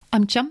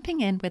I'm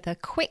jumping in with a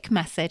quick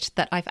message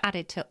that I've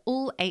added to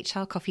all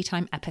HR Coffee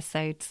Time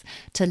episodes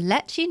to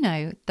let you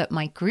know that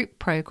my group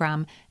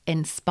program,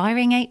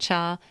 Inspiring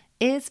HR,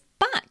 is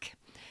back.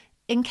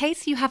 In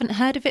case you haven't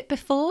heard of it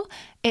before,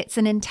 it's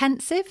an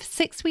intensive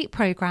 6-week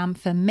program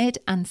for mid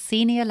and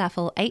senior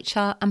level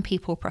HR and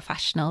people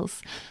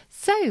professionals.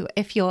 So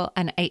if you're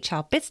an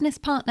HR business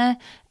partner,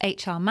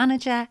 HR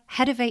manager,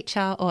 head of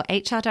HR or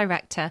HR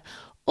director,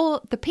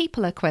 or the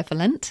people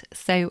equivalent,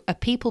 so a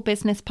people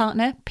business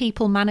partner,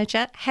 people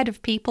manager, head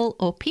of people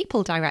or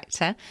people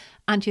director,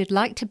 and you'd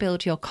like to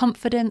build your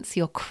confidence,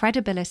 your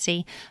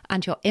credibility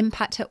and your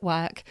impact at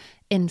work,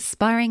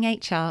 Inspiring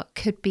HR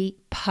could be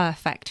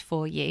perfect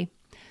for you.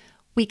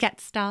 We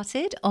get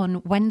started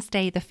on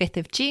Wednesday, the 5th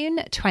of June,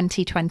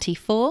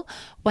 2024,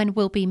 when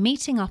we'll be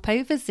meeting up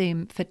over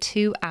Zoom for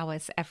 2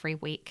 hours every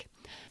week.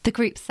 The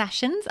group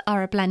sessions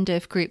are a blend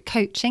of group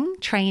coaching,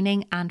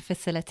 training and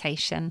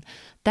facilitation.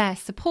 They're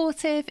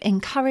supportive,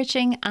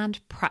 encouraging and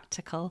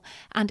practical,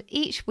 and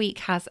each week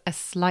has a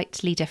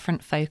slightly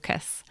different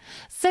focus.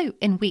 So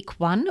in week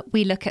 1,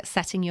 we look at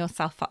setting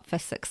yourself up for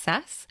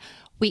success.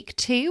 Week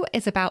 2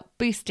 is about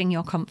boosting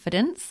your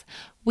confidence.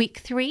 Week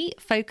 3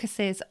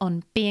 focuses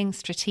on being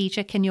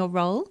strategic in your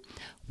role.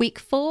 Week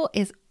 4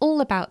 is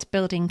all about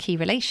building key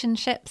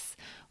relationships.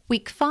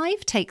 Week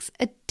 5 takes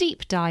a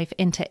deep dive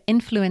into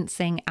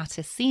influencing at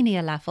a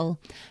senior level,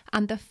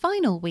 and the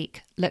final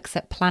week looks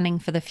at planning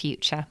for the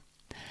future.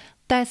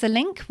 There's a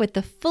link with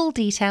the full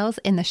details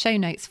in the show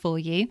notes for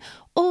you,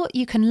 or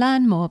you can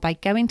learn more by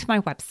going to my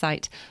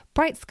website,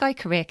 Bright Sky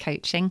Career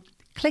Coaching,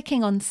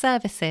 clicking on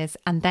Services,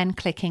 and then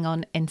clicking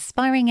on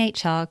Inspiring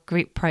HR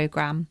Group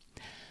Programme.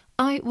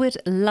 I would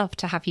love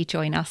to have you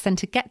join us and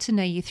to get to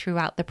know you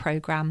throughout the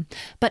programme.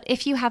 But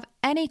if you have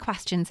any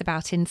questions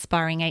about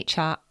Inspiring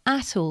HR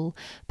at all,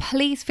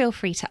 please feel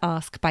free to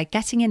ask by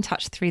getting in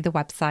touch through the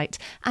website,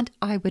 and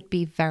I would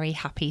be very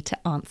happy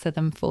to answer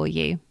them for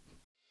you.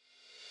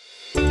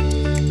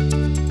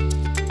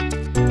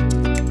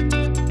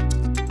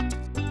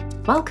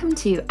 Welcome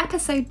to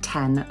episode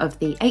 10 of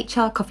the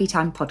HR Coffee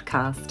Time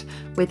podcast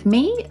with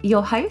me,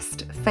 your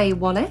host, Faye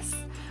Wallace.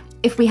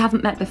 If we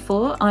haven't met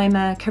before, I'm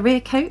a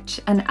career coach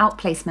and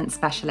outplacement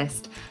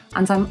specialist,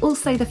 and I'm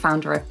also the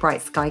founder of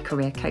Bright Sky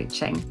Career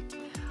Coaching.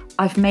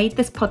 I've made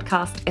this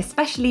podcast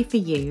especially for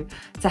you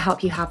to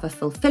help you have a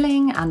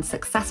fulfilling and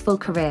successful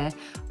career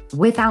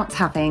without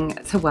having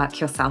to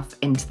work yourself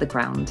into the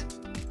ground.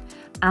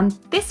 And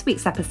this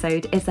week's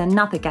episode is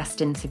another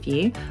guest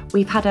interview.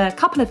 We've had a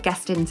couple of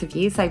guest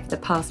interviews over the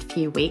past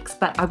few weeks,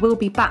 but I will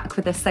be back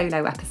with a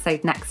solo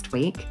episode next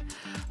week.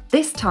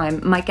 This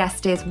time, my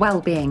guest is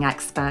well-being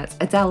expert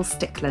Adele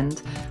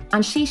Stickland,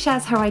 and she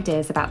shares her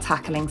ideas about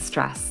tackling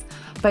stress,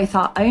 both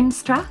our own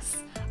stress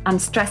and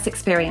stress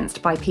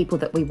experienced by people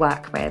that we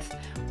work with.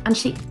 And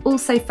she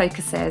also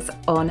focuses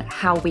on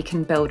how we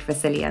can build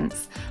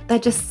resilience. They're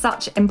just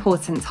such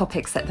important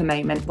topics at the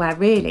moment where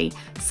really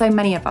so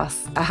many of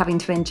us are having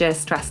to endure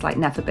stress like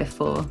never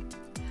before.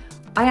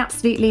 I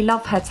absolutely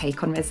love her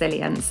take on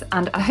resilience,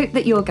 and I hope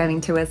that you're going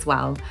to as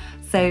well.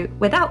 So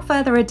without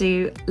further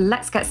ado,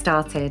 let's get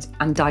started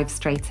and dive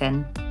straight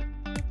in.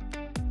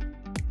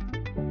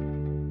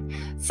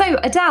 So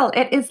Adele,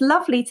 it is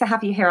lovely to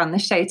have you here on the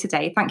show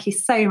today. Thank you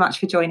so much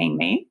for joining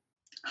me.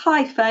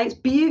 Hi Faye, it's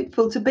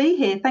beautiful to be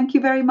here. Thank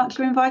you very much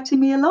for inviting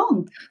me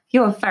along.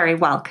 You're very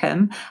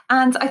welcome.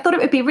 And I thought it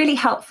would be really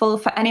helpful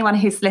for anyone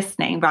who's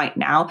listening right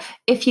now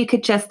if you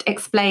could just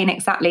explain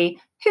exactly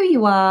who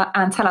you are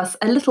and tell us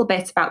a little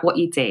bit about what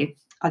you do.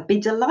 I'd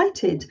be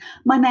delighted.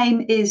 My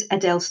name is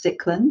Adele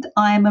Stickland.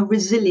 I am a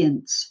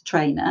resilience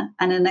trainer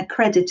and an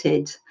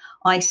accredited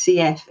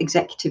ICF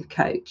executive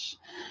coach.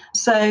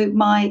 So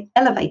my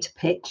elevator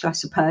pitch, I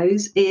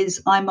suppose,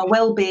 is I'm a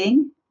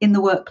wellbeing in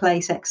the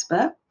workplace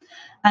expert,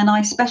 and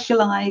I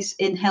specialise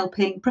in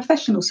helping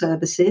professional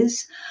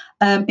services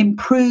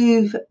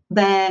improve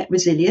their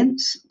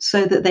resilience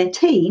so that their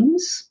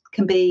teams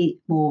can be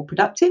more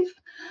productive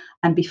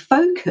and be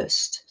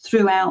focused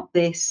throughout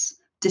this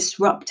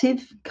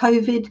disruptive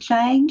COVID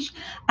change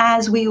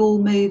as we all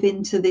move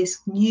into this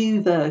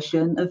new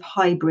version of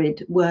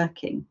hybrid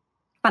working.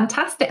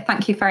 Fantastic.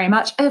 Thank you very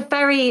much. A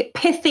very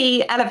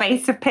pithy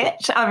elevator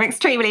pitch. I'm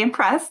extremely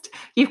impressed.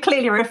 You've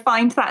clearly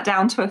refined that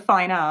down to a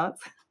fine art.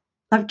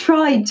 I've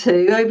tried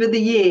to over the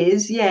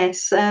years,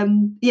 yes.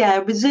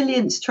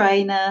 Resilience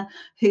trainer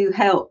who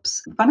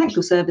helps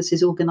financial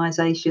services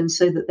organisations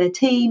so that their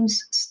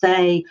teams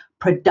stay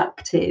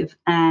productive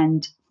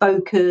and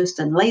focused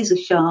and laser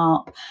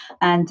sharp,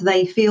 and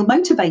they feel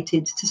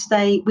motivated to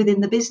stay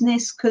within the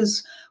business,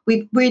 because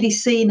we've really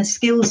seen a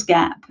skills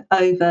gap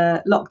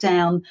over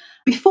lockdown.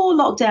 Before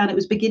lockdown, it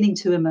was beginning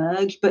to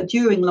emerge, but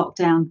during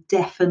lockdown,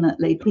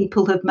 definitely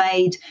people have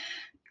made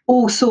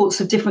all sorts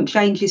of different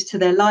changes to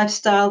their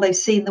lifestyle. They've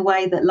seen the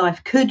way that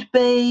life could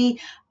be.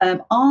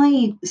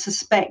 I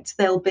suspect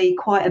there'll be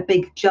quite a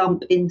big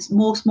jump in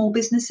more small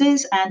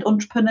businesses and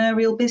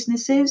entrepreneurial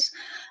businesses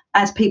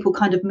as people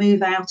kind of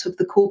move out of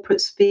the corporate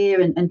sphere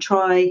and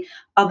try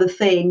other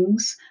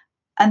things.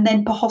 And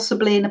then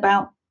possibly in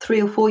about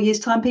 3 or 4 years'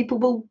 time, people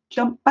will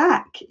jump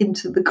back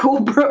into the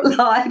corporate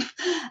life.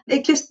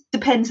 It just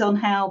depends on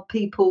how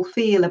people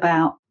feel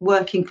about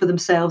working for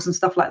themselves and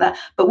stuff like that.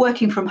 But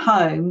working from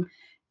home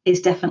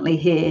is definitely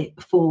here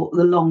for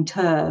the long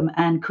term,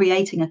 and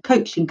creating a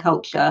coaching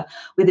culture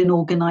within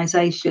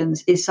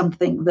organizations is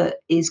something that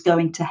is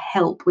going to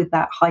help with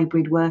that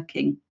hybrid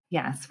working.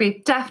 Yes,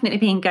 we've definitely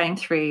been going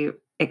through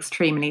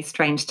extremely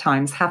strange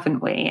times,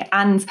 haven't we?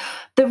 And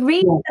the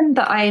reason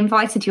that I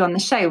invited you on the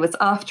show was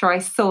after I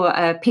saw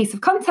a piece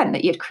of content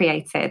that you'd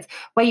created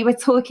where you were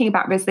talking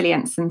about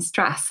resilience and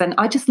stress. And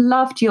I just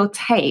loved your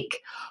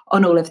take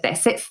on all of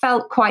this. It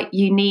felt quite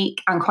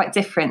unique and quite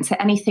different to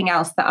anything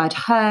else that I'd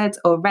heard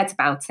or read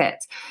about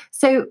it.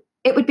 So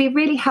it would be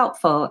really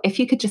helpful if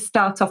you could just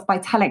start off by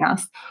telling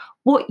us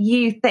what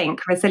you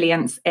think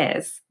resilience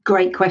is.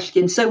 Great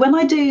question. So when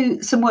I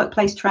do some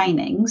workplace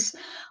trainings,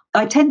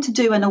 I tend to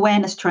do an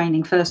awareness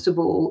training first of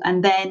all,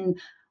 and then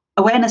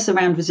awareness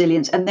around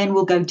resilience, and then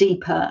we'll go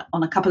deeper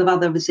on a couple of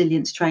other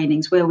resilience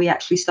trainings where we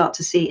actually start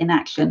to see it in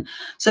action.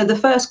 So the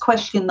first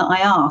question that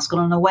I ask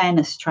on an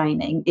awareness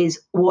training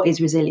is, what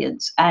is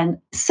resilience? And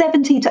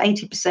 70 to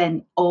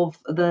 80% of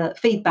the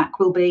feedback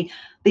will be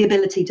the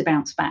ability to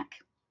bounce back.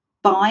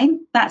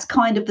 Fine, that's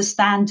kind of the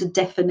standard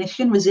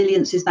definition.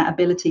 Resilience is that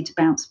ability to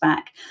bounce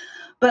back.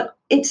 But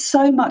it's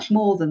so much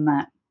more than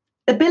that.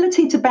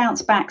 Ability to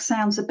bounce back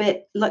sounds a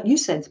bit, like you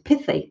said,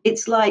 pithy.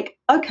 It's like,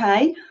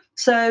 okay,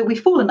 so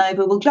we've fallen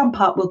over, we'll jump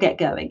up, we'll get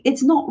going.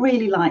 It's not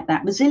really like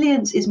that.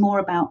 Resilience is more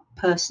about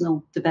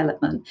personal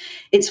development.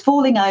 It's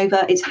falling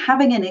over, it's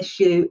having an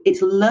issue,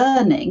 it's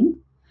learning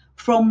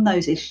from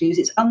those issues,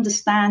 it's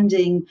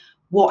understanding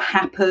what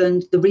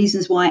happened, the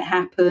reasons why it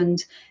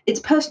happened. It's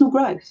personal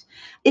growth.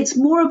 It's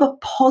more of a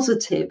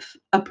positive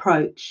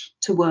approach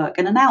to work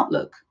and an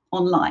outlook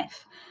on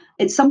life.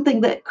 It's something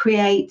that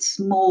creates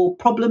more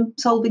problem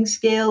solving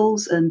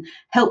skills and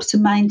helps to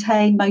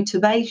maintain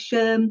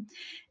motivation.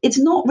 It's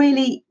not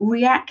really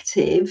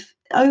reactive.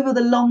 Over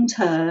the long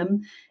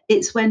term,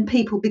 it's when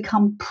people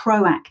become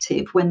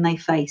proactive when they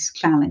face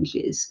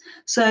challenges.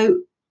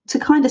 So, to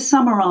kind of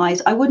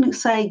summarize, I wouldn't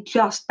say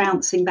just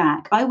bouncing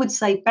back. I would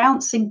say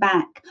bouncing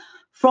back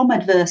from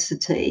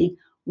adversity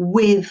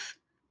with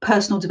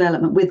personal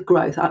development, with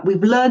growth.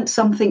 We've learned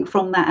something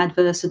from that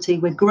adversity.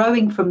 We're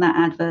growing from that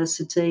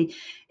adversity.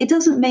 It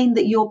doesn't mean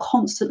that you're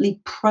constantly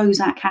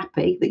Prozac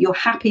happy, that you're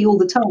happy all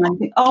the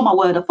time. Oh my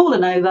word, I've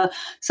fallen over.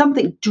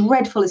 Something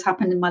dreadful has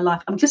happened in my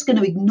life. I'm just going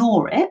to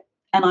ignore it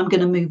and I'm going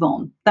to move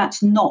on.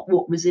 That's not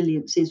what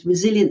resilience is.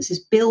 Resilience is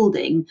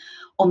building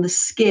on the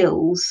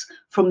skills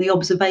from the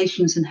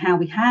observations and how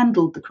we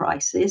handled the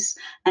crisis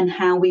and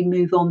how we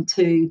move on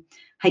to,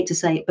 hate to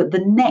say it, but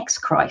the next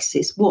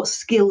crisis. What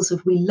skills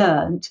have we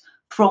learned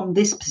from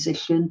this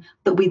position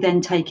that we then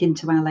take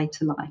into our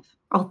later life?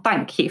 Oh,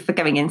 thank you for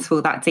going into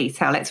all that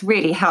detail. It's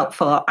really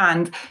helpful.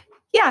 And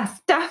yes,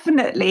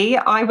 definitely,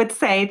 I would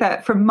say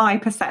that from my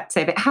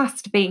perspective, it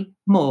has to be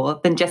more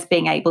than just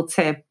being able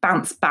to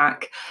bounce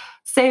back.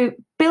 So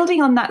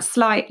building on that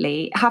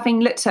slightly, having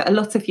looked at a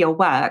lot of your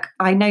work,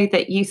 I know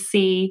that you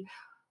see,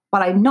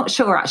 well, I'm not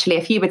sure actually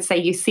if you would say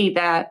you see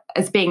there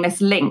as being this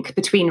link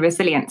between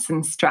resilience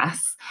and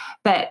stress,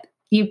 but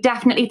you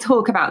definitely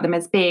talk about them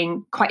as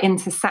being quite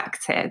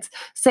intersected.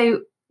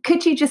 So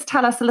could you just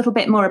tell us a little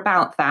bit more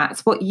about that,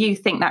 what you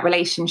think that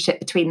relationship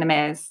between them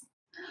is?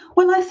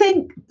 Well, I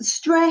think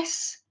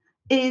stress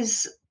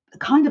is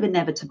kind of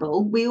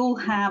inevitable. We all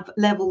have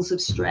levels of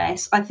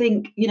stress. I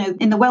think,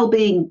 in the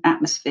well-being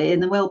atmosphere, in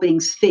the well-being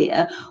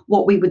sphere,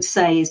 what we would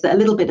say is that a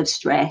little bit of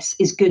stress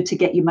is good to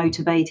get you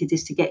motivated,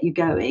 is to get you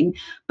going.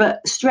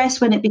 But stress,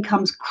 when it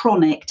becomes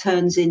chronic,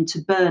 turns into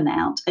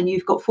burnout. And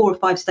you've got 4 or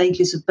 5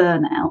 stages of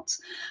burnout,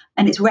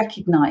 and it's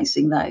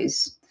recognizing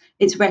those.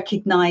 It's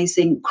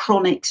recognizing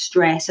chronic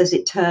stress as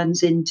it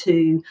turns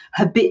into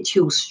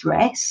habitual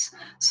stress.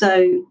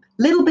 So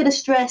little bit of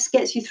stress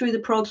gets you through the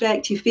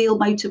project, you feel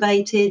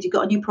motivated, you've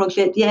got a new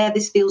project, yeah,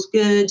 this feels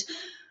good.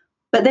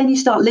 But then you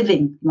start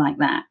living like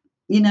that,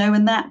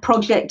 and that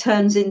project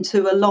turns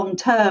into a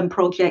long-term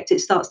project.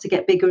 It starts to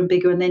get bigger and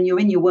bigger, and then you're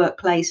in your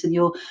workplace and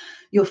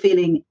you're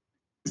feeling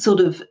sort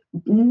of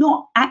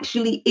not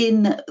actually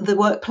in the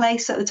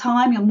workplace at the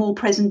time. Your more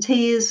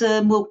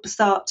presenteeism will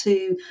start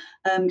to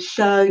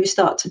show. You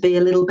start to be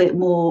a little bit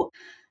more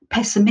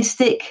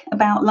pessimistic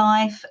about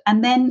life,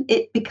 and then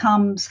it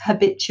becomes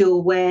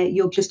habitual where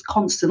you're just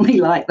constantly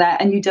like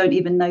that and you don't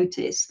even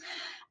notice.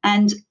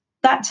 And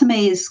that to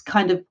me is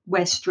kind of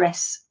where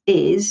stress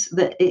is,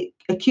 that it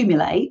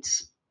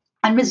accumulates.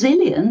 And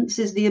resilience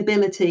is the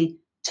ability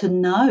to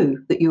know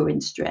that you're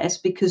in stress,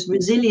 because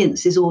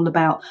resilience is all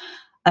about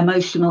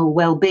emotional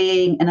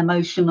well-being and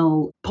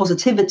emotional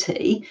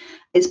positivity.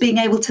 It's being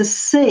able to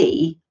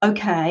see,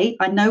 okay,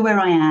 I know where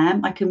I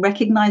am, I can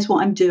recognize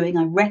what I'm doing,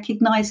 I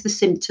recognize the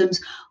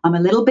symptoms. I'm a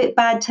little bit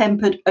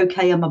bad-tempered,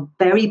 okay, I'm a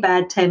very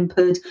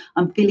bad-tempered,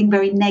 I'm feeling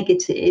very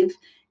negative.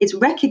 It's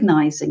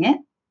recognizing it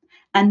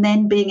and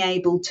then being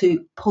able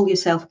to pull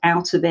yourself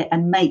out of it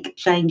and make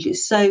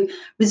changes. So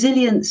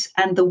resilience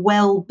and the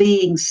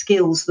well-being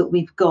skills that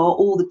we've got,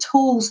 all the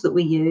tools that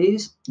we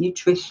use,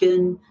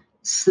 nutrition,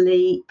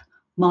 sleep,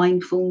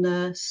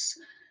 mindfulness,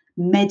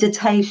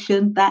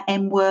 meditation, that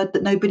M word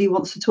that nobody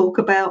wants to talk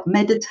about,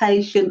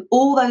 meditation,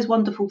 all those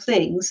wonderful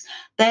things,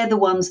 they're the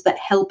ones that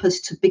help us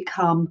to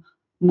become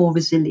more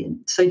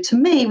resilient. So to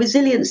me,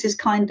 resilience is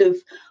kind of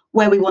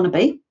where we want to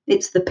be.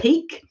 It's the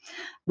peak.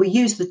 We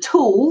use the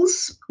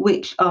tools,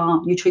 which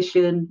are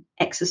nutrition,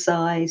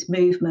 exercise,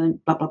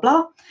 movement, blah, blah,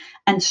 blah.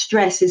 And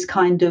stress is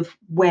kind of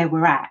where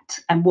we're at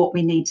and what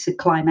we need to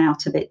climb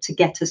out of it to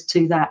get us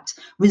to that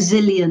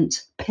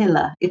resilient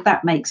pillar, if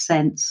that makes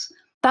sense.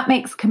 That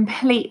makes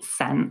complete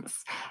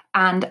sense.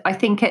 And I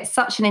think it's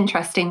such an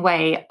interesting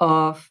way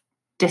of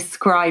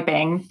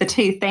describing the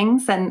two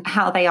things and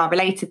how they are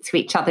related to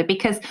each other.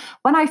 Because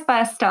when I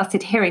first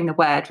started hearing the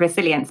word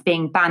resilience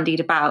being bandied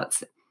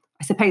about,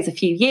 I suppose a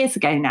few years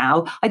ago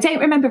now, I don't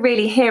remember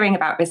really hearing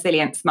about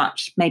resilience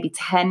much, maybe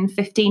 10,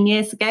 15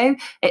 years ago.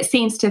 It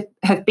seems to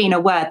have been a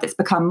word that's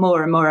become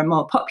more and more and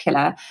more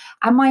popular.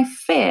 And my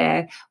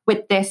fear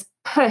with this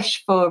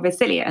push for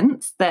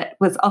resilience that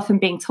was often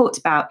being talked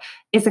about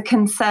is a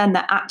concern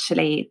that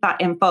actually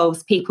that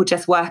involves people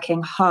just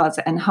working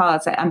harder and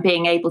harder and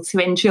being able to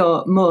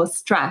endure more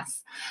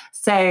stress.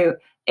 So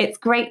it's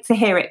great to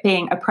hear it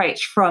being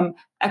approached from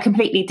a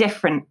completely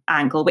different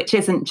angle, which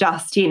isn't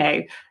just,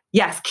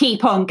 yes,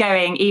 keep on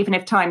going, even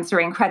if times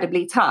are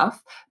incredibly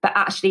tough, but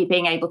actually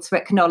being able to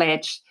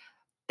acknowledge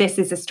this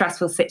is a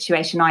stressful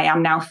situation. I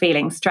am now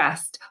feeling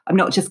stressed. I'm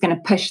not just going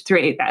to push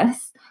through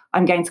this.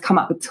 I'm going to come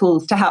up with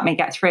tools to help me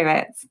get through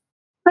it.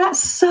 That's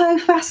so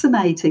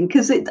fascinating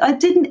because it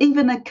didn't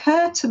even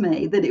occur to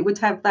me that it would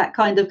have that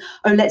kind of,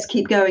 oh, let's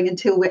keep going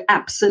until we're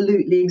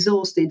absolutely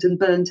exhausted and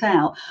burnt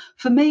out.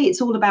 For me,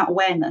 it's all about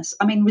awareness.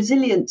 I mean,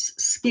 resilience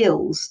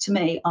skills to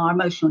me are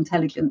emotional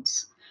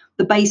intelligence.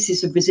 The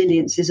basis of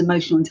resilience is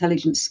emotional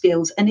intelligence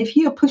skills. And if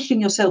you're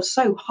pushing yourself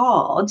so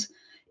hard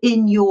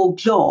in your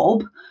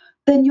job,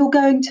 then you're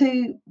going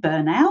to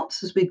burn out,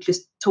 as we've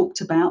just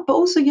talked about, but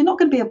also you're not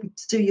going to be able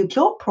to do your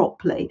job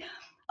properly.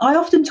 I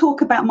often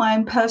talk about my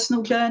own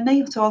personal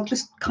journey, so I'll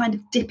just kind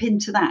of dip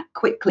into that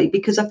quickly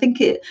because I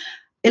think it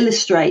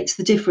illustrates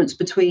the difference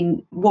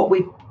between what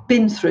we've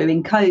been through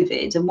in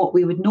COVID and what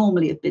we would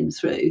normally have been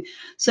through.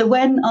 So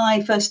when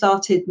I first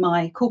started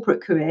my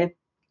corporate career,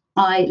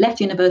 I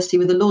left university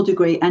with a law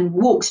degree and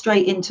walked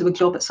straight into a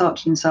job at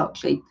Saatchi &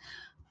 Saatchi.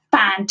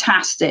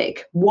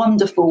 Fantastic,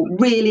 wonderful,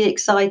 really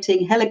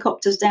exciting,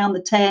 helicopters down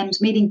the Thames,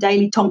 meeting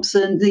Daley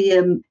Thompson.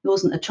 He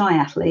wasn't a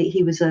triathlete,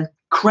 he was a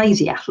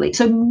crazy athlete.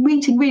 So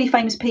meeting really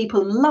famous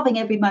people and loving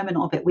every moment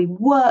of it. We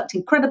worked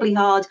incredibly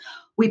hard,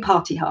 we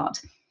party hard.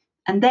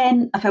 And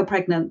then I fell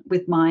pregnant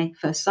with my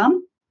first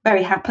son,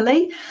 very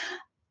happily.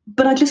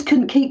 But I just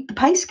couldn't keep the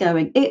pace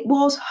going. It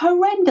was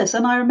horrendous.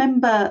 And I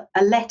remember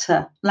a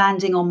letter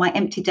landing on my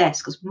empty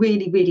desk. I was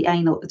really, really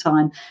anal at the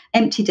time.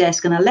 Empty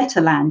desk, and a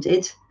letter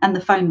landed and the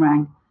phone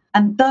rang.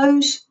 And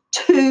those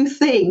two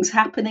things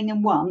happening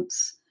in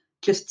once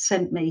just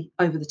sent me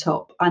over the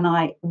top. And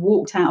I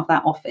walked out of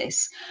that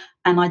office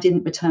and I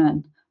didn't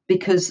return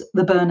because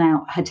the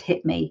burnout had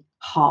hit me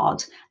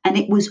hard. And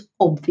it was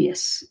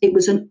obvious. It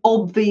was an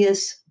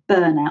obvious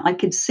burnout. I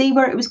could see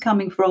where it was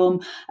coming from.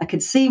 I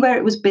could see where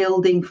it was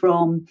building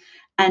from.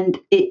 And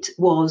it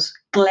was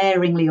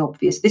glaringly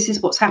obvious. This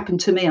is what's happened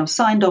to me. I was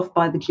signed off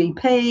by the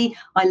GP.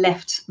 I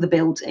left the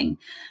building.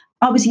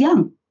 I was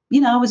young.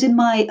 I was in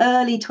my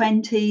early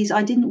 20s.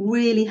 I didn't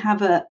really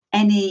have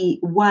any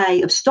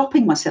way of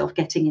stopping myself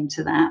getting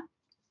into that.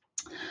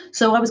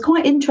 So I was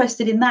quite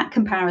interested in that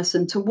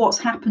comparison to what's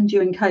happened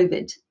during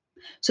COVID.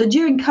 So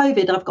during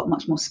COVID, I've got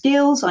much more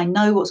skills. I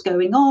know what's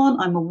going on.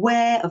 I'm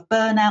aware of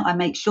burnout. I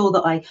make sure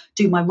that I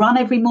do my run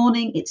every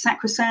morning. It's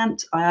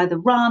sacrosanct. I either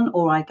run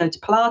or I go to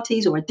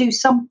Pilates or I do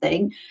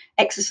something.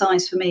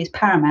 Exercise for me is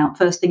paramount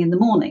first thing in the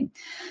morning.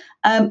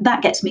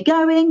 That gets me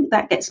going.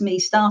 That gets me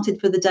started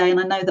for the day. And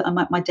I know that I'm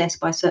at my desk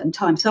by a certain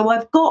time. So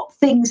I've got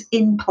things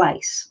in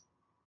place.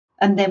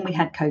 And then we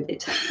had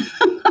COVID.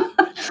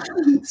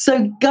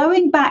 So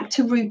going back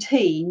to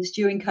routines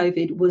during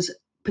COVID was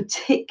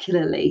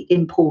particularly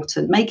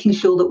important, making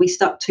sure that we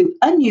stuck to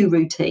a new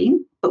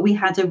routine, but we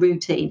had a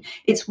routine.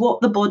 It's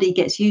what the body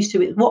gets used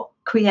to. It's what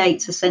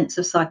creates a sense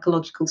of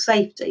psychological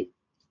safety.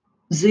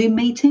 Zoom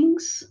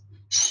meetings,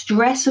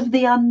 stress of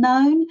the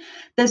unknown.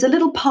 There's a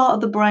little part of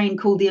the brain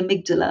called the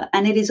amygdala,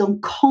 and it is on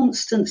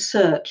constant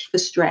search for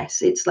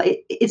stress.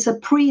 It's a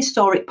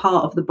prehistoric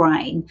part of the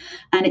brain,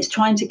 and it's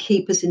trying to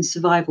keep us in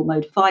survival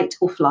mode, fight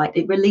or flight.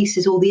 It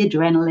releases all the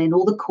adrenaline,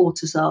 all the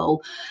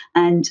cortisol,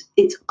 and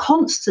it's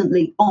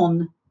constantly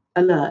on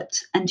alert.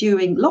 And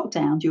during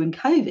lockdown, during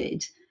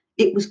COVID,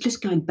 it was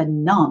just going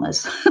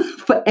bananas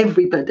for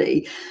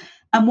everybody.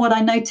 And what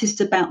I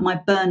noticed about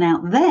my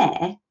burnout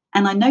there,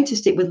 and I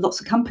noticed it with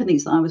lots of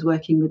companies that I was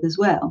working with as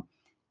well,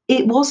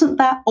 it wasn't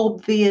that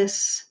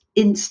obvious,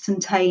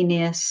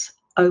 instantaneous,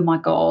 oh my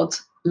God,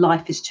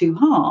 life is too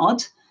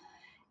hard.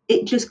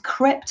 it just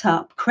crept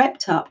up,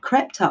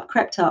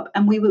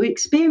 and we were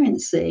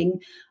experiencing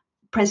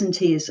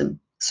presenteeism.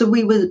 So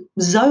we were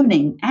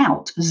zoning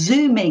out,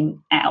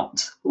 zooming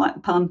out, like the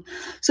pun.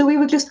 So we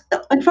were just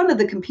in front of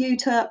the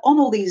computer on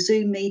all these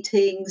Zoom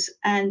meetings,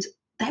 and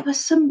there were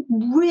some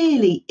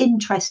really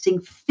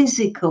interesting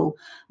physical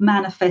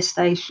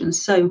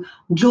manifestations. So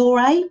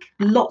jaw ache,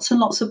 lots and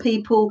lots of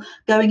people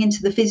going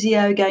into the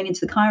physio, going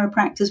into the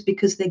chiropractors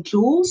because their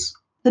jaws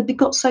had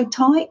got so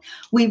tight.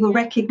 We were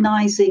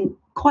recognizing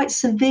quite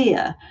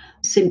severe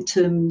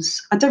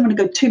symptoms. I don't want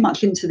to go too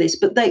much into this,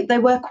 but they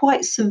were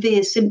quite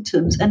severe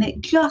symptoms, and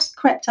it just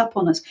crept up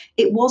on us.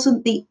 It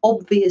wasn't the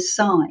obvious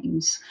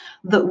signs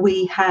that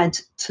we had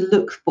to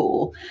look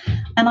for.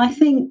 And I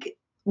think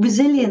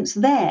resilience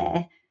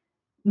there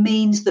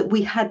means that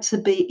we had to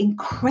be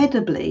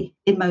incredibly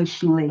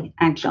emotionally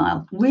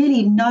agile,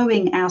 really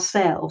knowing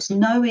ourselves,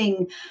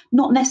 knowing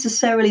not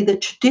necessarily the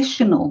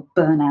traditional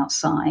burnout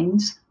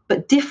signs,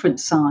 but different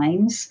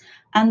signs,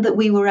 and that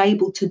we were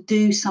able to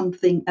do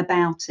something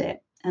about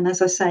it. And as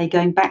I say,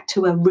 going back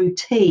to a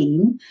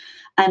routine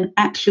and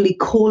actually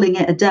calling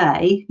it a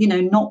day,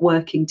 not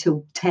working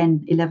till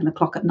 10, 11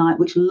 o'clock at night,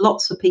 which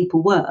lots of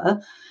people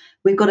were.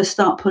 We've got to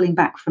start pulling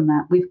back from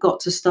that. We've got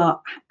to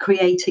start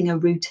creating a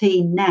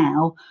routine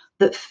now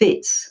that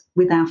fits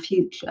with our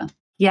future.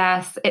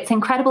 Yes, it's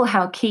incredible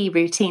how key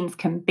routines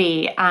can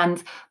be.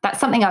 And that's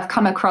something I've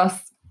come across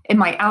in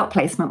my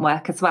outplacement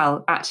work as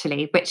well,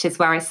 actually, which is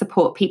where I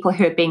support people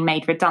who are being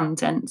made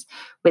redundant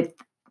with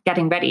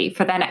getting ready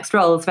for their next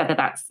roles, whether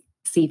that's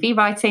CV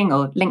writing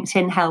or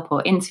LinkedIn help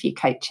or interview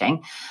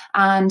coaching.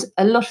 And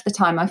a lot of the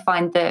time I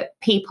find that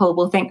people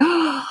will think,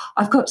 oh,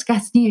 I've got to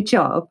get a new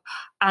job.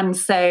 And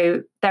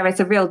so there is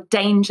a real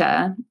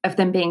danger of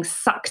them being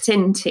sucked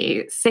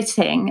into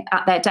sitting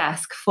at their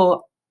desk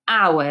for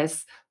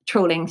hours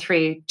trawling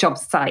through job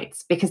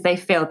sites because they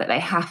feel that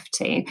they have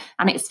to,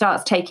 and it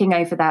starts taking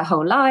over their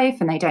whole life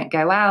and they don't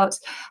go out.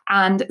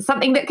 And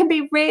something that can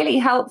be really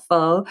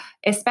helpful,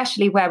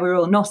 especially where we're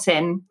all not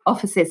in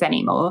offices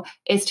anymore,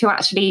 is to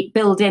actually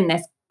build in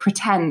this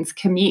pretend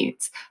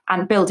commute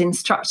and build in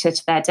structure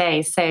to their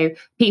day. So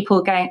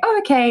people going, oh,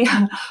 okay,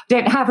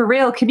 don't have a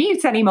real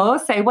commute anymore.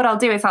 So what I'll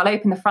do is I'll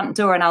open the front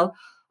door and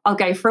I'll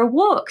go for a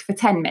walk for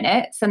 10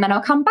 minutes and then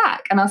I'll come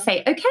back and I'll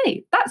say,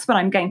 okay, that's when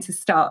I'm going to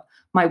start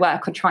my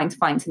work on trying to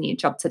find a new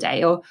job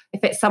today. Or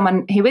if it's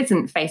someone who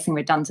isn't facing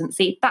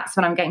redundancy, that's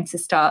when I'm going to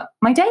start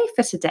my day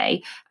for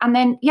today. And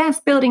then,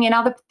 yes, building in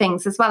other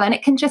things as well. And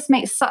it can just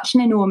make such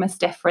an enormous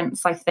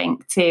difference, I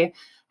think, to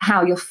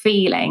how you're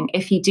feeling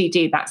if you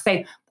do that.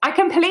 So I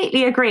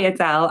completely agree,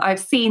 Adele. I've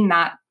seen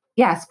that,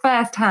 yes,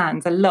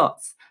 firsthand a lot,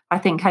 I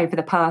think, over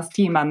the past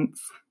few months.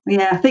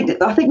 Yeah, I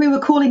think we were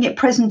calling it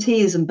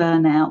presenteeism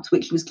burnout,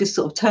 which was just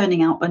sort of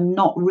turning up and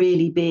not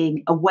really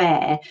being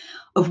aware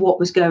of what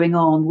was going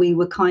on. We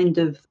were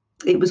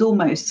it was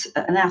almost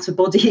an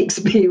out-of-body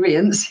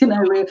experience.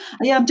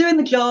 I'm doing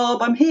the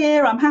job, I'm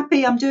here, I'm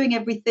happy, I'm doing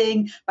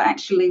everything, but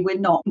actually we're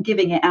not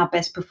giving it our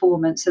best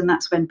performance, and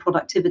that's when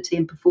productivity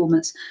and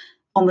performance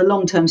on the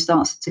long term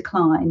starts to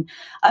decline.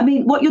 I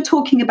mean, what you're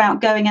talking about,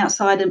 going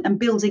outside and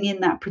building in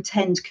that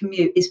pretend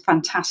commute, is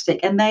fantastic.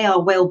 And they are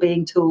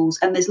well-being tools.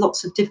 And there's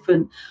lots of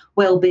different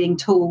well-being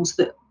tools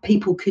that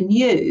people can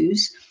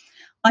use.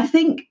 I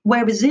think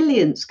where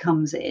resilience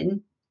comes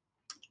in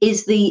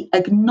is the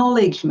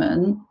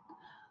acknowledgement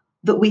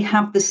that we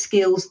have the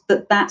skills,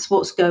 that's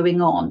what's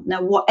going on.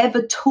 Now,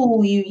 whatever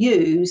tool you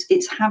use,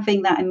 it's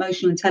having that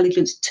emotional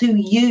intelligence to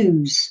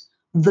use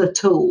the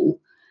tool.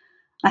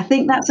 I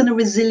think that's a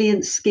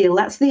resilient skill.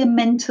 That's the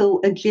mental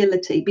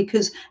agility,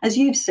 because as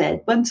you've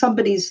said, when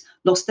somebody's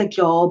lost their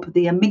job,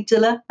 the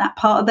amygdala, that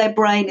part of their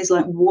brain is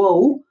like,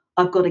 whoa,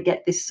 I've got to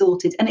get this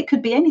sorted. And it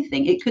could be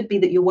anything. It could be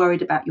that you're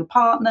worried about your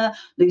partner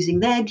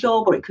losing their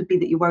job, or it could be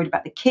that you're worried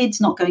about the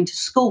kids not going to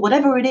school.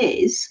 Whatever it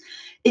is,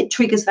 it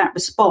triggers that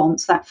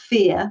response, that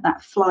fear,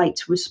 that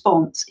flight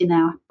response in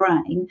our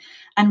brain.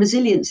 And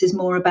resilience is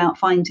more about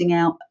finding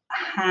out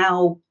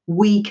how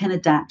we can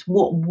adapt,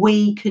 what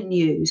we can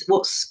use,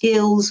 what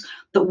skills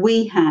that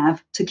we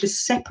have to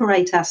just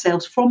separate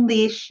ourselves from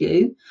the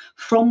issue,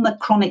 from the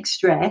chronic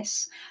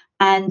stress,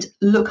 and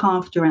look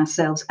after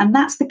ourselves. And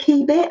that's the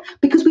key bit,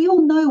 because we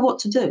all know what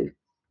to do.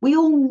 We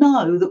all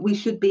know that we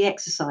should be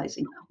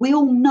exercising. We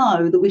all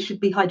know that we should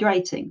be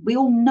hydrating. We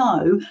all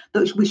know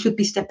that we should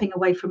be stepping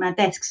away from our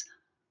desks.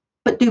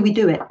 But do we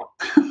do it?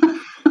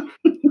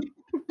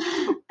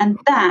 And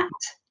that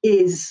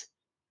is,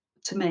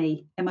 to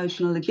me,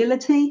 emotional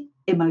agility,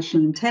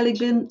 emotional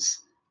intelligence,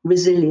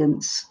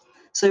 resilience.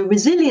 So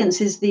resilience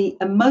is the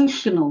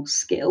emotional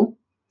skill,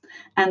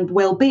 and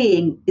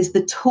well-being is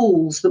the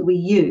tools that we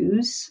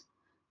use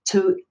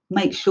to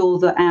make sure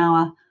that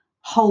our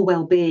whole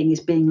well-being is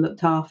being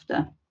looked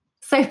after.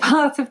 So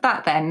part of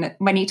that then,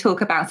 when you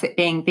talk about it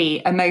being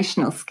the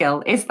emotional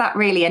skill, is that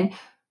really in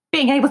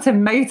being able to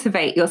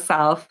motivate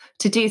yourself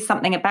to do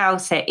something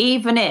about it,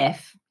 even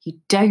if you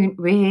don't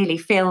really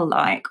feel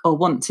like or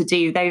want to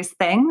do those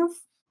things?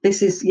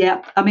 This is,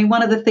 yeah. I mean,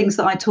 one of the things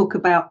that I talk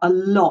about a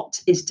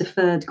lot is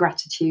deferred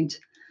gratitude.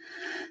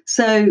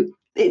 So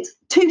it's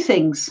two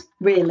things,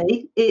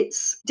 really.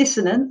 It's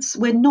dissonance.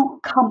 We're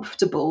not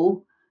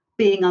comfortable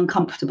being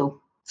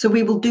uncomfortable. So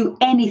we will do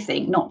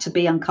anything not to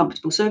be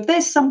uncomfortable. So if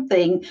there's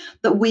something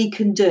that we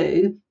can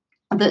do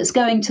that's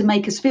going to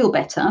make us feel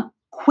better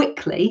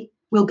quickly,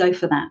 we'll go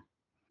for that.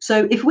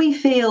 So if we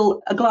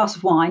feel a glass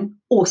of wine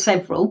or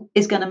several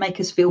is going to make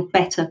us feel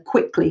better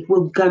quickly,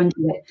 we'll go and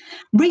do it.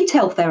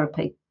 Retail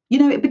therapy,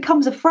 it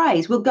becomes a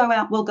phrase. We'll go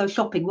out, we'll go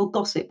shopping, we'll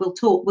gossip, we'll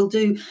talk, we'll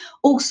do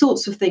all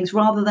sorts of things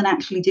rather than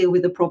actually deal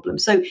with the problem.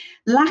 So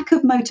lack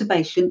of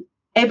motivation,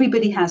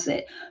 everybody has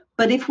it.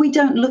 But if we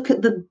don't look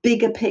at the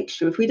bigger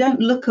picture, if we don't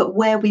look at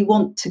where we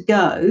want to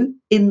go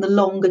in the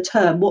longer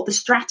term, what the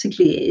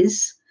strategy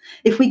is,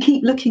 if we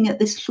keep looking at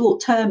this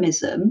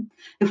short-termism,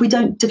 if we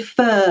don't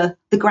defer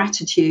the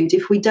gratitude,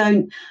 if we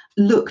don't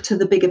look to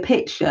the bigger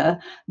picture,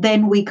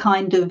 then we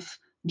kind of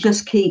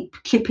just keep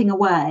chipping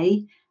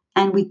away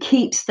and we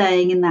keep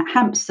staying in that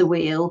hamster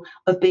wheel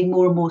of being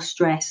more and more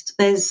stressed.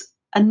 There's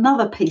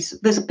a piece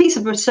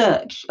of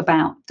research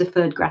about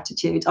deferred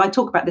gratitude. I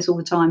talk about this all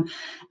the time,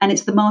 and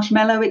it's the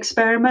marshmallow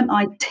experiment.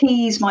 I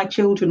tease my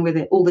children with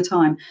it all the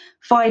time.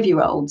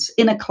 5-year-olds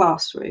in a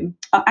classroom,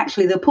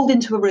 actually they're pulled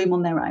into a room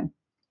on their own.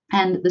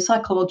 And the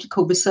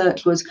psychological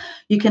research was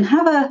you can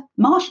have a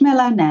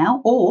marshmallow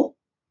now, or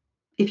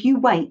if you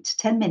wait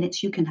 10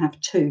 minutes, you can have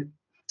two.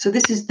 So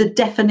this is the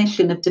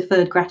definition of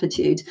deferred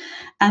gratitude.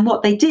 And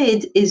what they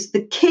did is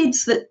the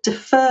kids that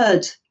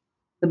deferred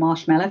the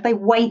marshmallow, if they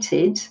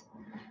waited,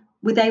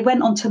 they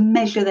went on to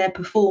measure their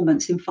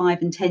performance in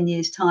 5 and 10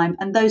 years' time.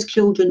 And those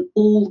children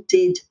all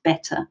did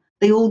better.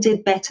 They all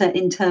did better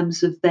in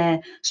terms of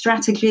their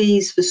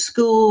strategies for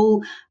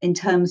school, in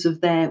terms of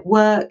their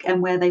work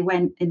and where they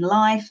went in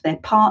life, their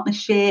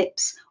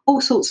partnerships, all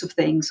sorts of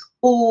things,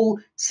 all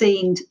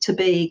seemed to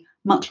be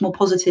much more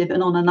positive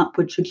and on an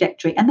upward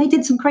trajectory. And they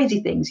did some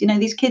crazy things.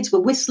 These kids were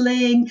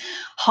whistling,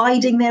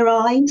 hiding their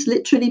eyes,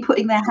 literally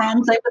putting their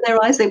hands over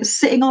their eyes. They were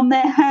sitting on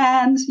their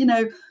hands,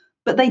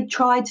 but they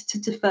tried to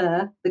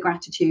defer the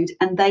gratitude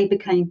and they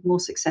became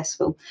more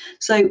successful.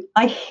 So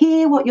I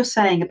hear what you're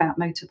saying about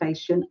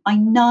motivation. I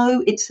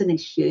know it's an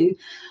issue.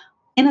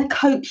 In a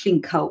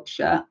coaching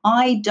culture,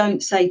 I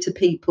don't say to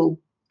people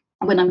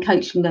when I'm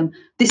coaching them,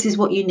 this is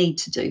what you need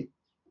to do.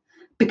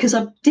 Because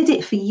I did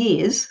it for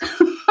years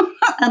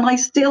and I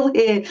still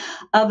hear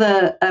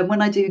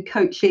when I do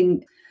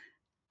coaching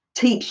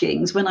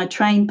teachings, when I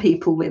train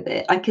people with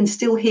it, I can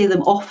still hear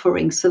them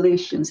offering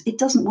solutions. It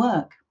doesn't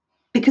work.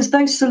 Because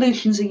those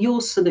solutions are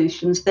your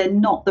solutions, they're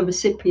not the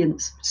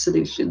recipient's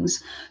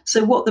solutions.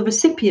 So what the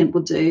recipient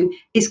will do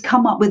is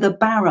come up with a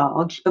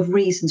barrage of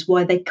reasons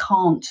why they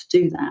can't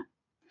do that.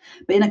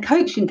 But in a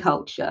coaching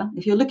culture,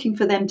 if you're looking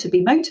for them to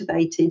be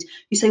motivated,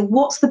 you say,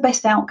 what's the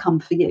best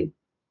outcome for you?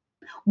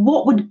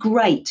 What would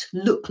great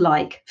look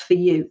like for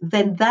you?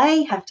 Then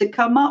they have to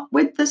come up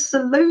with the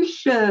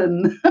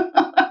solution.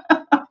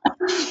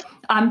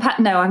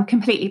 I'm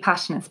completely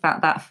passionate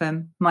about that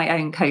for my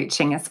own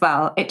coaching as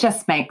well. It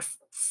just makes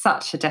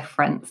such a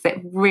difference.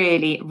 It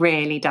really,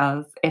 really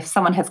does. If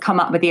someone has come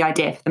up with the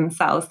idea for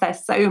themselves, they're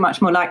so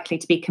much more likely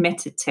to be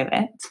committed to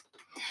it.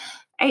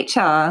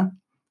 HR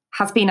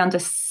has been under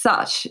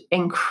such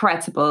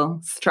incredible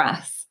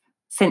stress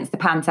since the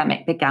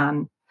pandemic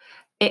began.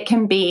 It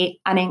can be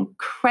an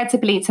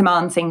incredibly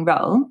demanding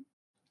role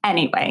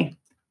anyway,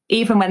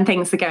 even when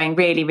things are going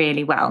really,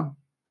 really well.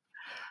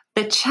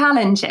 The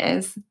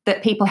challenges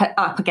that people are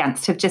up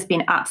against have just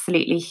been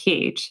absolutely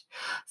huge.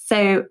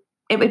 So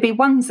it would be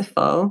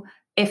wonderful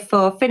if,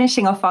 for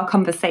finishing off our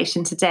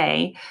conversation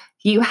today,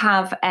 you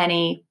have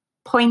any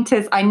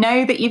pointers. I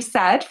know that you've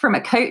said from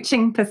a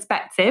coaching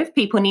perspective,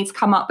 people need to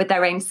come up with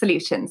their own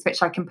solutions,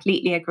 which I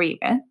completely agree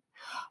with.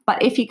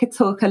 But if you could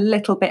talk a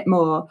little bit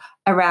more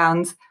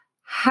around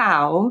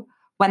how,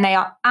 when they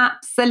are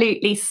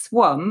absolutely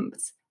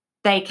swamped,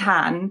 they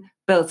can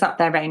build up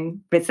their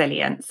own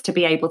resilience to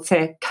be able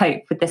to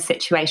cope with the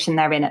situation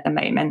they're in at the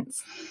moment.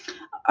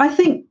 I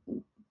think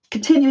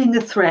continuing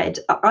the thread,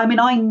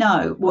 I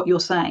know what you're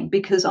saying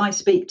because I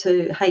speak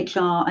to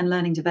HR and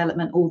learning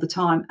development all the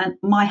time, and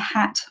my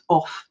hat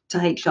off to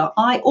HR.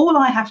 All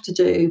I have to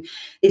do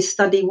is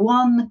study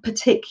one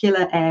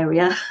particular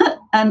area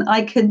and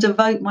I can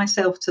devote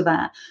myself to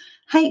that.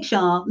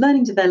 HR,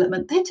 learning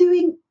development, they're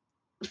doing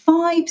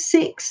 5,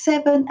 6,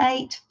 7,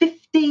 8,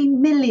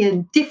 15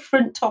 million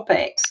different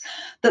topics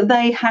that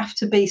they have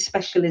to be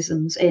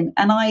specialisms in.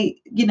 And I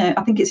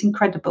think it's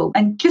incredible.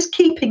 And just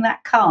keeping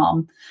that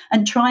calm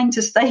and trying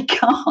to stay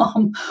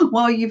calm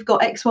while you've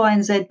got X, Y,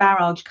 and Z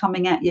barrage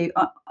coming at you,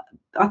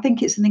 I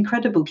think it's an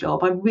incredible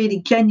job. I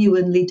really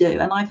genuinely do.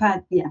 And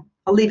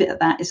I'll leave it at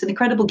that. It's an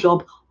incredible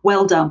job.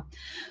 Well done.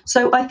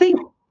 So I think,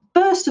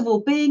 first of all,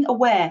 being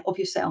aware of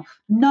yourself,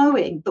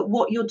 knowing that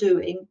what you're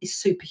doing is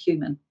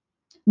superhuman.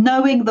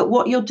 Knowing that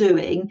what you're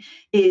doing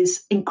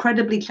is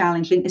incredibly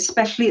challenging,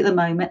 especially at the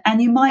moment,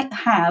 and you might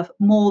have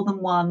more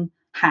than one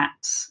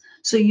hats.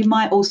 So you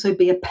might also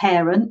be a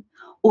parent,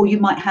 or you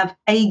might have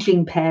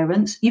aging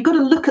parents. You've got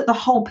to look at the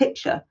whole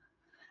picture.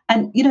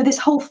 And, you know, this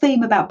whole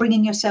theme about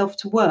bringing yourself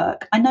to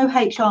work, I know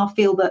HR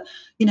feel that,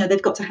 you know,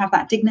 they've got to have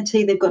that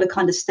dignity. They've got to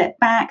kind of step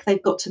back.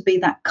 They've got to be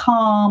that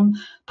calm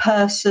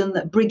person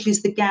that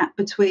bridges the gap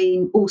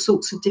between all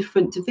sorts of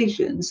different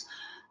divisions.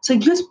 So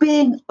just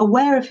being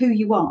aware of who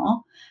you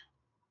are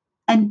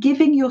and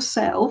giving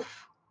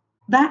yourself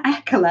that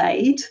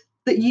accolade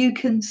that you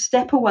can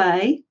step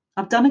away.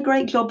 I've done a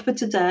great job for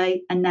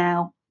today, and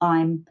now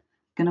I'm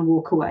going to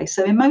walk away.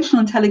 So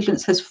emotional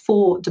intelligence has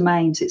 4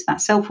 domains. It's that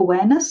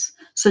self-awareness.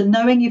 So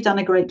knowing you've done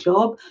a great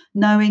job,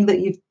 knowing that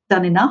you've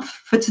done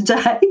enough for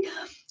today,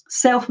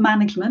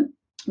 self-management,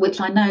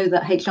 which I know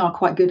that HR are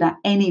quite good at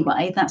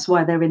anyway. That's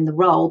why they're in the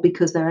role,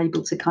 because they're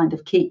able to kind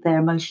of keep their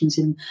emotions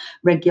in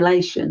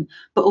regulation,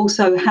 but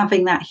also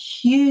having that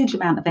huge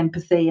amount of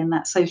empathy and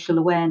that social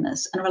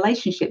awareness and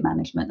relationship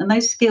management. And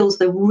those skills,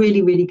 they're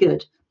really, really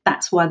good.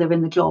 That's why they're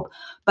in the job.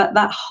 But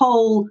that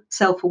whole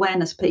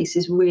self-awareness piece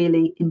is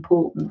really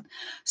important.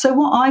 So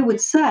what I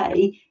would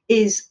say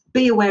is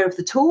be aware of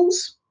the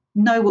tools,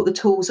 know what the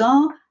tools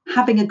are,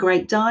 having a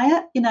great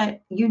diet. You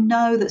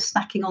know that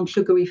snacking on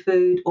sugary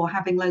food or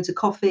having loads of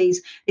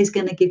coffees is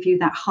going to give you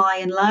that high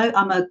and low.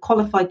 I'm a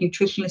qualified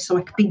nutritionist, so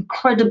I could be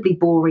incredibly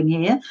boring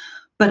here,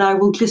 but I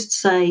will just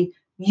say,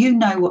 you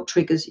know what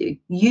triggers you.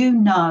 You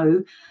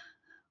know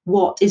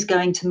what is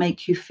going to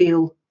make you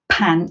feel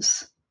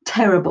pants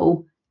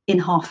terrible in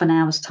half an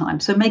hour's time.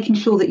 So making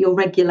sure that you're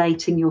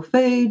regulating your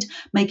food,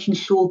 making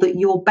sure that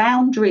your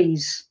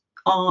boundaries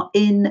are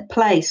in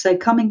place. So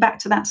coming back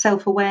to that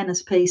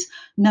self-awareness piece,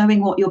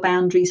 knowing what your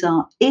boundaries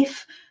are.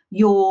 If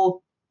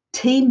your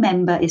team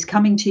member is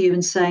coming to you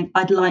and saying,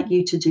 I'd like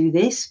you to do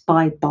this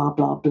by blah,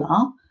 blah,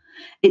 blah,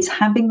 it's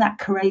having that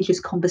courageous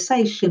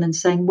conversation and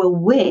saying, well,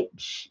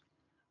 which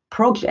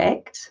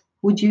project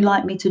would you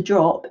like me to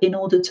drop in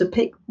order to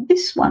pick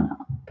this one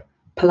up?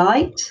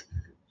 Polite,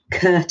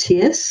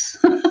 courteous,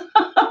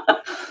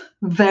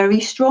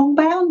 very strong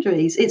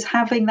boundaries. It's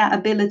having that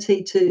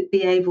ability to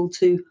be able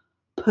to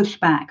push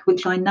back,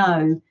 which I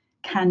know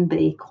can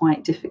be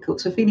quite difficult.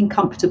 So feeling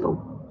comfortable.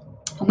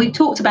 And we've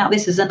talked about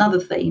this as another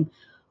theme,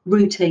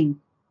 routine,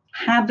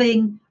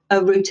 having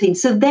a routine.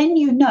 So then,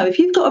 you know, if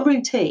you've got a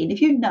routine, if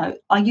you know,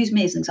 I use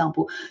me as an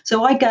example.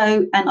 So I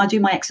go and I do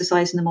my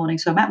exercise in the morning.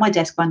 So I'm at my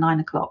desk by 9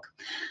 o'clock.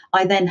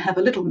 I then have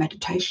a little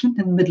meditation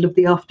in the middle of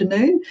the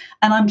afternoon,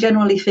 and I'm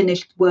generally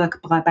finished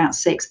work by about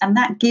 6. And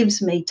that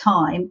gives me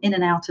time in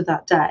and out of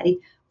that day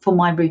for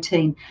my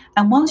routine.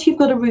 And once you've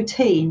got a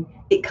routine,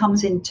 it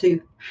comes into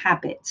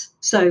habits.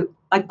 So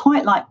I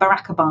quite like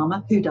Barack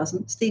Obama, who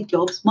doesn't, Steve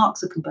Jobs, Mark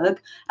Zuckerberg,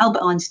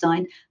 Albert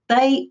Einstein.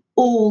 They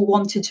all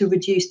wanted to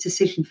reduce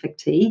decision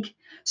fatigue.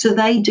 So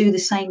they do the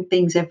same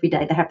things every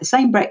day. They have the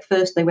same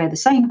breakfast, they wear the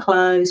same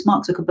clothes.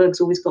 Mark Zuckerberg's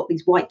always got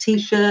these white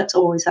T-shirts,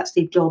 or is that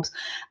Steve Jobs?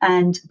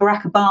 And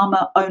Barack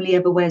Obama only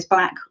ever wears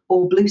black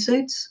or blue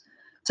suits.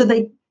 So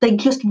they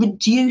just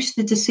reduce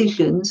the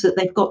decisions that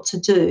they've got to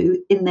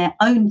do in their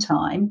own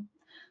time.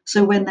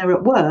 So when they're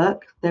at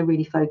work, they're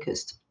really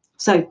focused.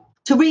 So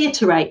to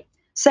reiterate,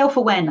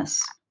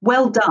 self-awareness,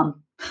 well done.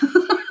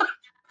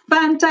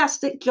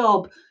 Fantastic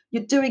job.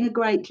 You're doing a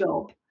great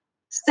job.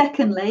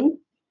 Secondly,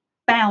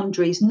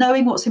 boundaries,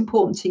 knowing what's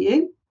important to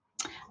you.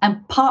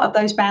 And part of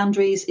those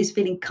boundaries is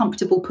feeling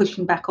comfortable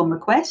pushing back on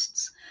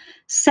requests,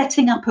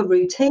 setting up a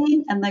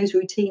routine, and those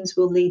routines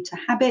will lead to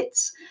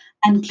habits,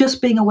 and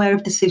just being aware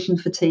of decision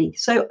fatigue.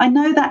 So I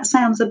know that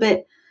sounds a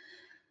bit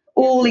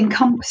all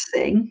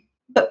encompassing,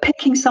 but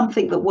picking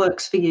something that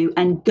works for you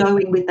and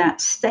going with that,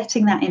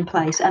 setting that in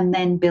place, and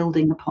then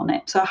building upon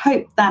it. So I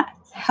hope that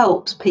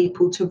helps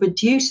people to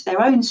reduce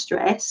their own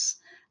stress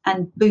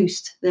and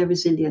boost their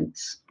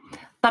resilience.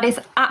 That is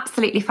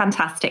absolutely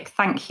fantastic.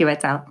 Thank you,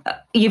 Adele.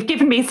 You've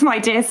given me some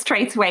ideas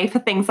straight away for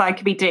things I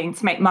could be doing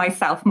to make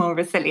myself more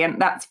resilient,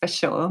 that's for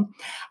sure.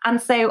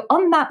 And so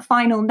on that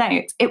final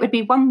note, it would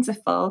be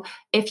wonderful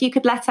if you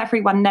could let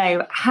everyone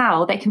know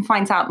how they can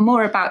find out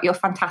more about your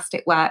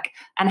fantastic work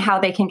and how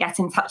they can get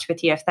in touch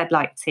with you if they'd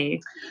like to.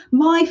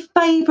 My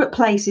favourite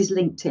place is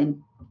LinkedIn.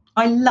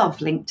 I love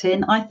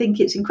LinkedIn. I think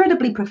it's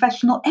incredibly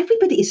professional.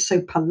 Everybody is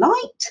so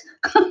polite.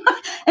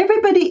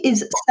 Everybody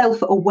is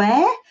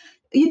self-aware.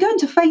 You go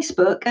into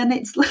Facebook and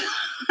it's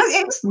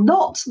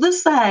not the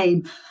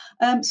same.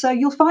 So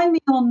you'll find me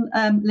on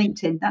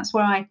LinkedIn. That's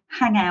where I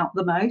hang out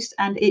the most.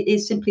 And it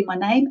is simply my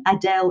name,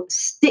 Adele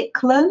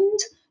Stickland,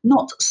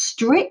 not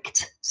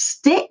strict,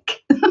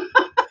 stick.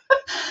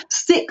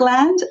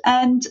 Stickland.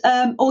 And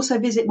also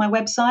visit my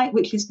website,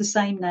 which is the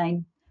same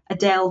name,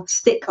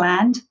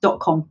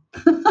 adelestickland.com.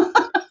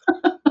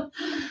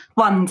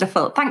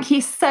 Wonderful. Thank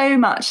you so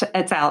much,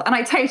 Adele. And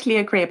I totally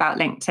agree about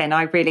LinkedIn.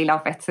 I really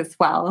love it as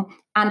well.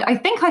 And I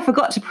think I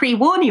forgot to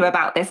pre-warn you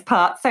about this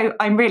part, so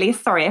I'm really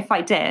sorry if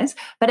I did.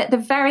 But at the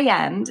very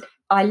end,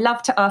 I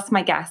love to ask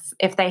my guests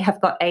if they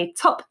have got a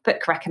top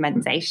book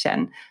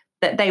recommendation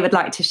that they would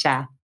like to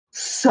share.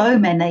 So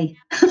many.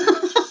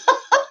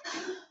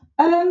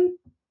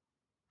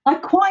 I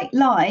quite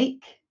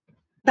like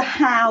The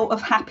How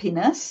of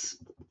Happiness.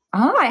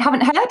 Oh, I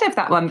haven't heard of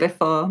that one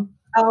before.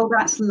 Oh,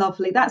 that's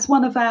lovely. That's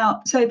one of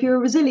our. So if you're a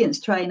resilience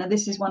trainer,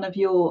 this is one of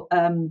your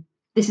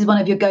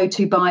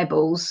go-to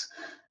Bibles.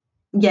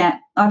 Yeah,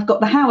 I've got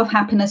The How of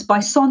Happiness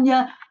by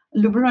Sonia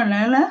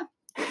Leblanc.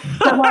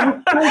 So I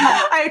will say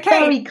that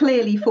very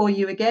clearly for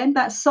you again.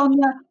 That's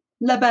Sonia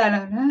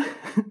Leblanc.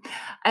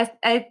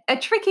 A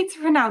tricky to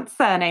pronounce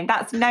surname.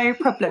 That's no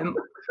problem.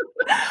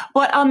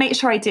 What I'll make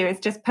sure I do is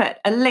just put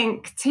a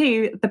link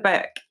to the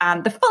book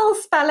and the full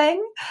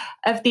spelling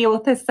of the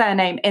author's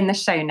surname in the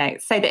show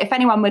notes, so that if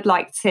anyone would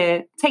like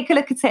to take a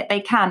look at it,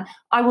 they can.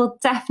 I will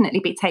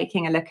definitely be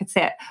taking a look at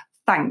it.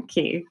 Thank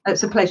you.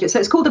 It's a pleasure. So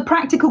it's called A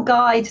Practical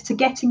Guide to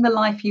Getting the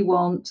Life You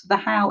Want, The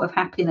How of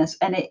Happiness.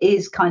 And it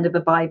is kind of a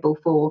Bible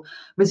for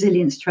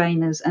resilience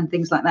trainers and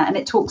things like that. And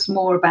it talks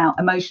more about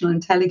emotional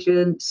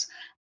intelligence.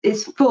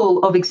 It's full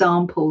of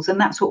examples.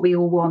 And that's what we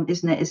all want,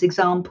 isn't it? It's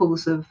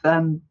examples of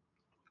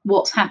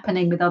what's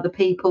happening with other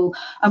people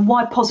and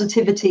why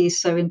positivity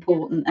is so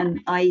important.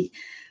 And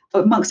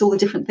amongst all the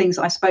different things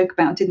I spoke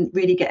about, didn't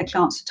really get a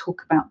chance to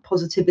talk about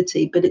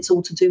positivity, but it's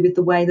all to do with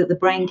the way that the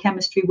brain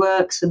chemistry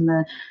works and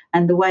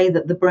the way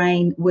that the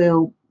brain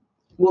will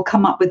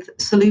come up with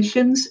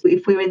solutions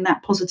if we're in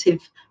that positive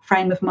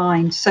frame of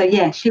mind. So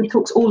yeah, she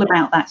talks all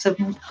about that. So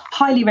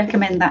highly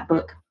recommend that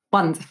book.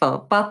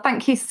 Wonderful. Well,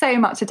 thank you so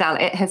much, Adele.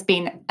 It has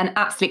been an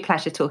absolute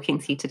pleasure talking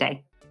to you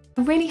today.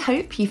 I really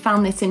hope you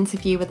found this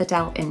interview with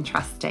Adele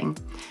interesting.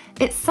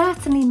 It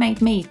certainly made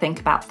me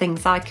think about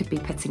things I could be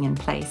putting in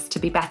place to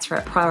be better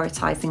at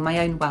prioritising my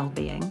own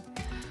well-being.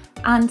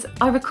 And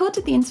I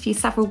recorded the interview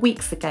several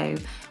weeks ago,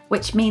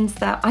 which means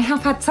that I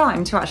have had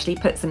time to actually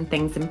put some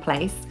things in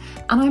place.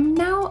 And I'm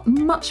now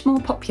much more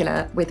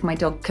popular with my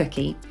dog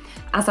Cookie,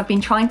 as I've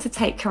been trying to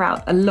take her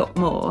out a lot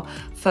more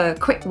for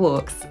quick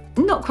walks,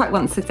 not quite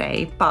once a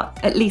day, but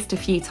at least a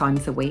few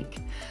times a week.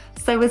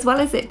 So as well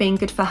as it being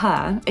good for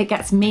her, it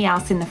gets me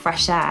out in the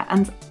fresh air,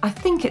 and I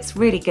think it's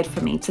really good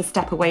for me to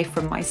step away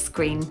from my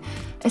screen,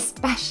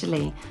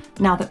 especially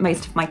now that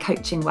most of my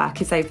coaching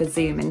work is over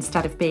Zoom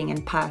instead of being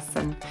in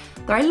person.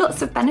 There are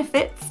lots of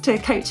benefits to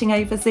coaching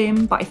over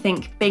Zoom, but I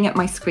think being at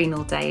my screen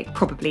all day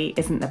probably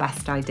isn't the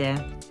best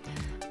idea.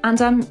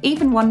 And I'm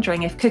even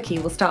wondering if Cookie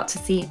will start to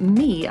see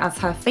me as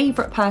her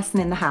favourite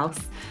person in the house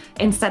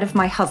instead of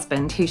my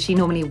husband, who she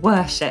normally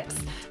worships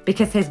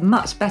because he's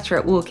much better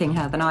at walking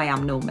her than I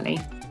am normally.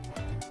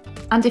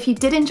 And if you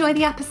did enjoy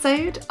the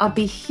episode, I'd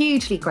be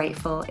hugely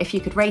grateful if you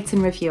could rate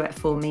and review it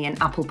for me in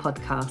Apple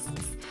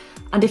Podcasts.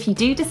 And if you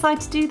do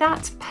decide to do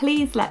that,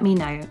 please let me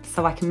know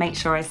so I can make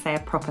sure I say a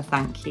proper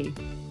thank you.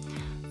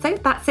 So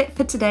that's it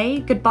for today.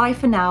 Goodbye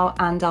for now,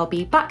 and I'll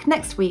be back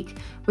next week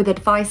with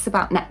advice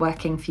about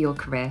networking for your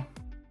career.